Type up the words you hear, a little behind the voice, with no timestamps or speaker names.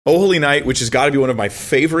O Holy Night, which has got to be one of my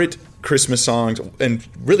favorite Christmas songs and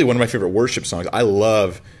really one of my favorite worship songs. I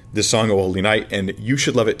love this song, O Holy Night, and you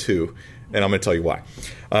should love it too, and I'm going to tell you why.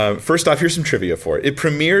 First off, here's some trivia for it. It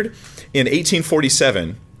premiered in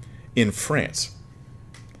 1847 in France.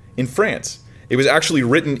 In France. It was actually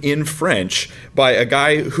written in French by a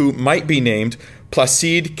guy who might be named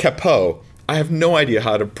Placide Cappeau. I have no idea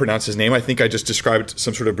how to pronounce his name. I think I just described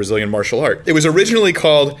some sort of Brazilian martial art. It was originally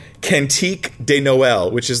called Cantique de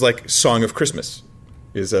Noël, which is like Song of Christmas,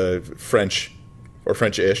 is a French or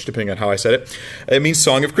French-ish, depending on how I said it. It means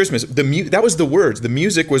Song of Christmas. That was the words. The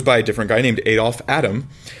music was by a different guy named Adolphe Adam.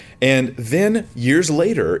 And then years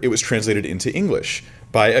later, it was translated into English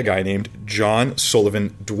by a guy named John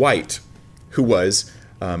Sullivan Dwight, who was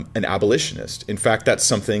an abolitionist. In fact, that's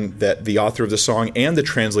something that the author of the song and the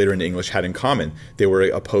translator into English had in common. They were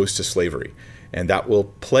opposed to slavery. And that will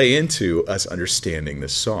play into us understanding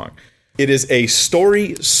this song. It is a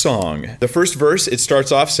story song. The first verse, it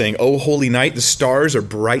starts off saying, "O holy night, the stars are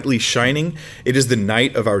brightly shining. It is the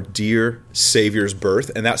night of our dear Savior's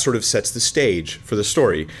birth." And that sort of sets the stage for the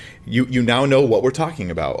story. You now know what we're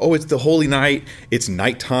talking about. Oh, it's the holy night. It's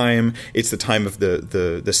nighttime. It's the time of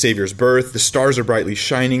the Savior's birth. The stars are brightly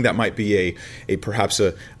shining. That might be perhaps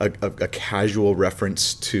a casual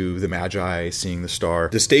reference to the Magi seeing the star.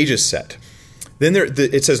 The stage is set. Then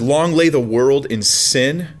it says, "Long lay the world in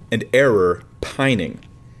sin and error pining."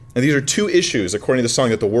 And these are two issues, according to the song,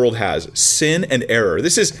 that the world has: sin and error.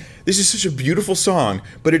 This is such a beautiful song,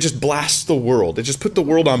 but it just blasts the world. It just put the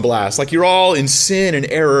world on blast. Like you're all in sin and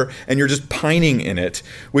error, and you're just pining in it,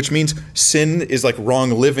 which means sin is like wrong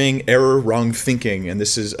living, error, wrong thinking. And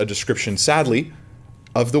this is a description, sadly,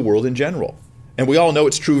 of the world in general. And we all know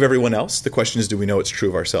it's true of everyone else. The question is, do we know it's true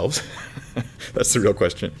of ourselves? That's the real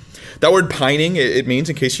question. That word pining, it means,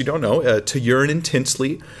 in case you don't know, to yearn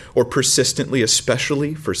intensely or persistently,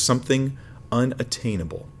 especially for something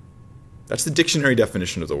unattainable. That's the dictionary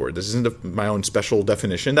definition of the word. This isn't my own special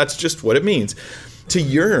definition. That's just what it means. To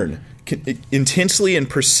yearn intensely and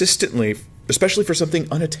persistently, especially for something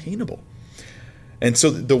unattainable. And so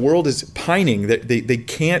the world is pining. They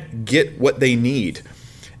can't get what they need.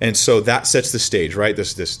 And so that sets the stage, right?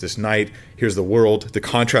 This night, here's the world. The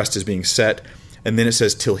contrast is being set. And then it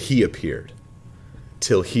says, "Till he appeared."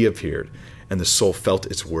 Till he appeared. And the soul felt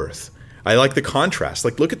its worth. I like the contrast.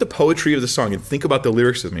 Like, look at the poetry of the song and think about the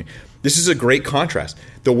lyrics with me. This is a great contrast.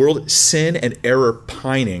 The world, sin and error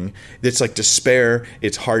pining. It's like despair.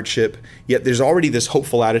 It's hardship. Yet there's already this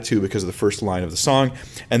hopeful attitude because of the first line of the song.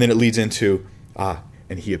 And then it leads into,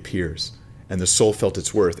 and he appears. And the soul felt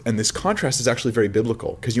its worth. And this contrast is actually very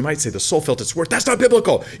biblical, because you might say the soul felt its worth. That's not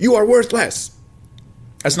biblical. You are worthless.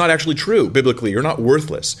 That's not actually true biblically. You're not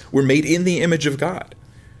worthless. We're made in the image of God.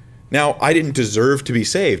 Now, I didn't deserve to be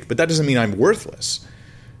saved, but that doesn't mean I'm worthless.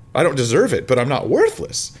 I don't deserve it, but I'm not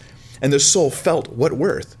worthless. And the soul felt what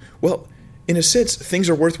worth? Well, in a sense, things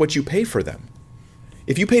are worth what you pay for them.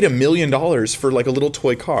 If you paid $1 million for like a little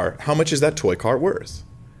toy car, how much is that toy car worth?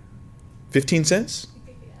 15 cents?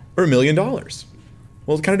 Or $1 million?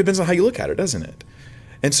 Well, it kind of depends on how you look at it, doesn't it?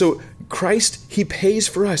 And so Christ, he pays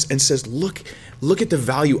for us and says, look at the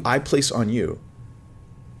value I place on you.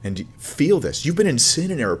 And feel this. You've been in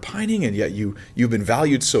sin and error pining, and yet you've been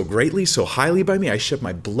valued so greatly, so highly by me. I shed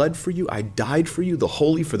my blood for you. I died for you, the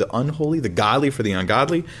holy for the unholy, the godly for the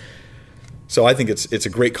ungodly. So I think it's a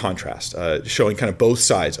great contrast, showing kind of both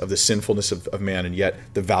sides of the sinfulness of man, and yet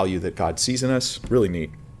the value that God sees in us. Really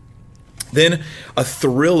neat. Then a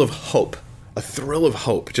thrill of hope. A thrill of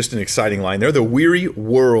hope. Just an exciting line there. "The weary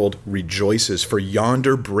world rejoices, for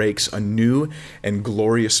yonder breaks a new and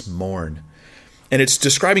glorious morn." And it's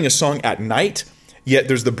describing a song at night, yet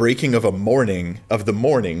there's the breaking of the morning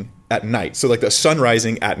at night. So like the sun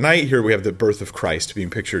rising at night, here we have the birth of Christ being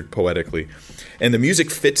pictured poetically. And the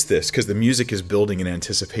music fits this, because the music is building in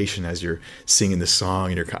anticipation as you're singing the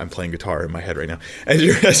song, and I'm playing guitar in my head right now.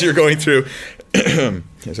 As you're going through,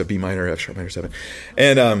 there's a B minor, F sharp minor 7.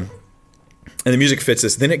 And the music fits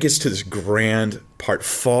this. Then it gets to this grand part.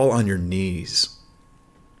 "Fall on your knees.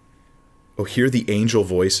 Oh, hear the angel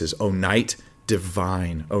voices. O night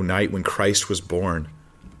divine. O night when Christ was born."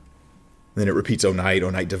 Then it repeats, "O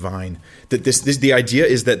night divine." That the idea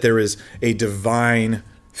is that there is a divine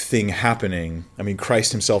thing happening. I mean,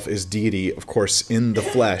 Christ himself is deity, of course, in the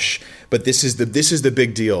flesh, but this is the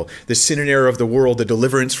big deal. The sin and error of the world, the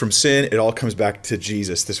deliverance from sin, it all comes back to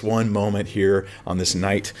Jesus. This one moment here on this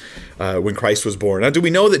night when Christ was born. Now, do we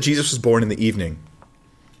know that Jesus was born in the evening?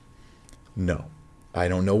 No. I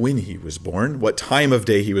don't know when he was born, what time of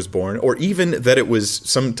day he was born, or even that it was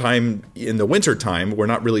sometime in the winter time. We're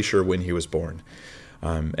not really sure when he was born.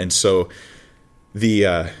 And so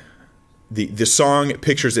The song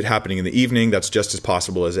pictures it happening in the evening. That's just as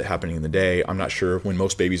possible as it happening in the day. I'm not sure when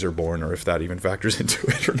most babies are born or if that even factors into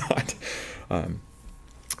it or not.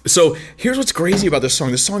 So here's what's crazy about this song.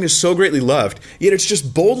 This song is so greatly loved, yet it's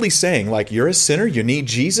just boldly saying, like, you're a sinner, you need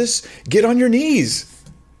Jesus, get on your knees.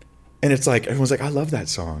 And it's like, everyone's like, I love that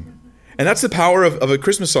song. And that's the power of a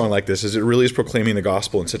Christmas song like this, is it really is proclaiming the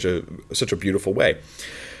gospel in such a beautiful way.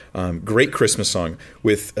 Great Christmas song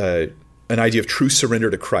with an idea of true surrender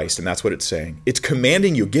to Christ, and that's what it's saying. It's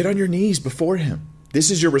commanding you, get on your knees before him. This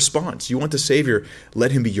is your response. You want the Savior,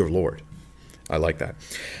 let him be your Lord. I like that.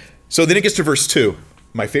 So then it gets to verse 2,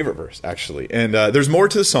 my favorite verse, actually. And there's more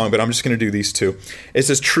to the song, but I'm just going to do these two. It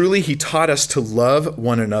says, truly he taught us to love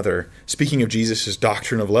one another. Speaking of Jesus'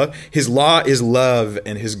 doctrine of love, his law is love,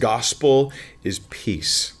 and his gospel is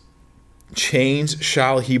peace. Chains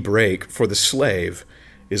shall he break, for the slave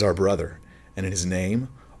is our brother, and in his name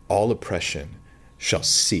all oppression shall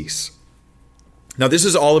cease. Now, this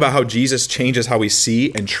is all about how Jesus changes how we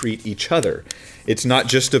see and treat each other. It's not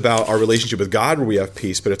just about our relationship with God where we have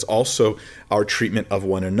peace, but it's also our treatment of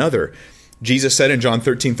one another. Jesus said in John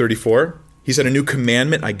 13:34, he said, a new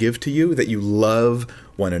commandment I give to you, that you love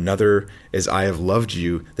one another as I have loved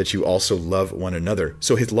you, that you also love one another.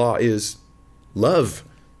 So his law is love.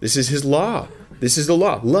 This is his law. This is the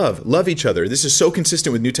law. Love each other. This is so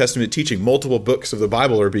consistent with New Testament teaching. Multiple books of the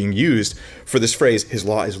Bible are being used for this phrase, his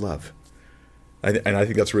law is love. And I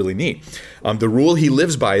think that's really neat. The rule he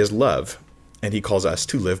lives by is love, and he calls us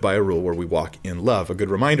to live by a rule where we walk in love. A good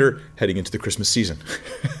reminder heading into the Christmas season.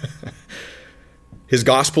 His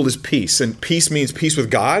gospel is peace, and peace means peace with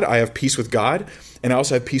God. I have peace with God, and I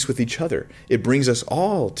also have peace with each other. It brings us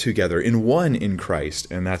all together in one in Christ,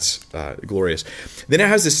 and that's glorious. Then it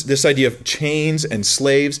has this idea of chains and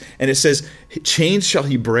slaves, and it says, chains shall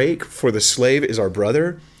he break, for the slave is our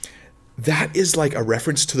brother. That is like a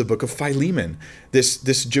reference to the book of Philemon, this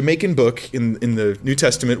Jamaican book in the New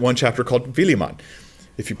Testament, one chapter called Philemon,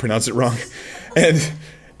 if you pronounce it wrong.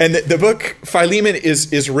 And the book Philemon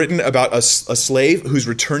is written about a slave who's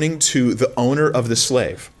returning to the owner of the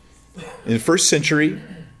slave in the first century,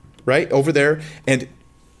 right, over there. And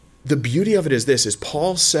the beauty of it is this, is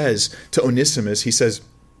Paul says to Onesimus, he says,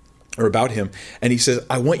 or about him, and he says,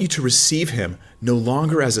 I want you to receive him no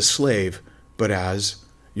longer as a slave, but as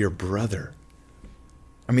your brother.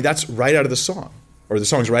 I mean, that's right out of the song, or the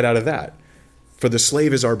song's right out of that. For the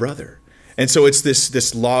slave is our brother. And so it's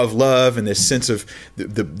this law of love and this sense of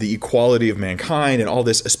the equality of mankind and all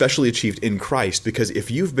this, especially achieved in Christ. Because if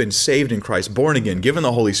you've been saved in Christ, born again, given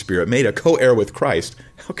the Holy Spirit, made a co-heir with Christ,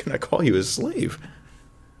 how can I call you a slave?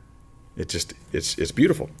 It's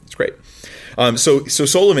beautiful. It's great. So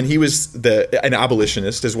Solomon, he was an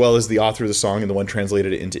abolitionist as well as the author of the song and the one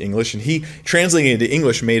translated it into English. And he translating it into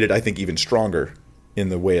English made it, I think, even stronger in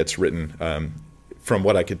the way it's written. From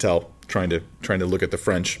what I could tell, trying to look at the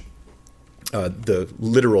French. The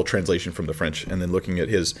literal translation from the French, and then looking at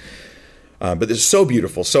his. But it's so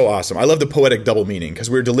beautiful, so awesome. I love the poetic double meaning, because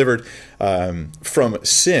we're delivered from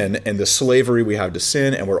sin and the slavery we have to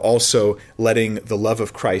sin, and we're also letting the love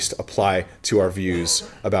of Christ apply to our views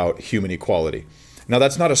about human equality. Now,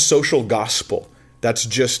 that's not a social gospel. That's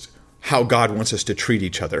just how God wants us to treat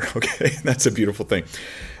each other, okay? That's a beautiful thing.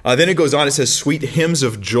 Then it goes on, it says, sweet hymns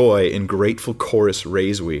of joy in grateful chorus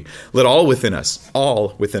raise we. Let all within us,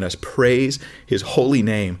 praise his holy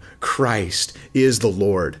name. Christ is the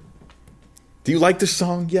Lord. Do you like this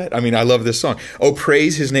song yet? I mean, I love this song. Oh,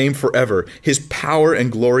 praise his name forever. His power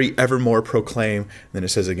and glory evermore proclaim. And then it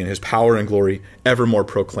says again, his power and glory evermore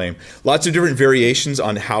proclaim. Lots of different variations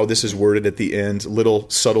on how this is worded at the end, little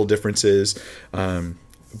subtle differences.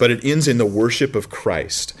 But it ends in the worship of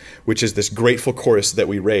Christ, which is this grateful chorus that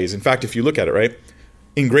we raise. In fact, if you look at it, right,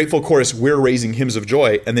 in grateful chorus, we're raising hymns of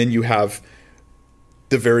joy, and then you have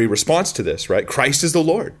the very response to this, right? Christ is the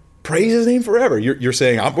Lord. Praise his name forever. You're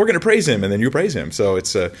saying, we're going to praise him, and then you praise him. So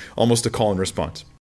it's almost a call and response.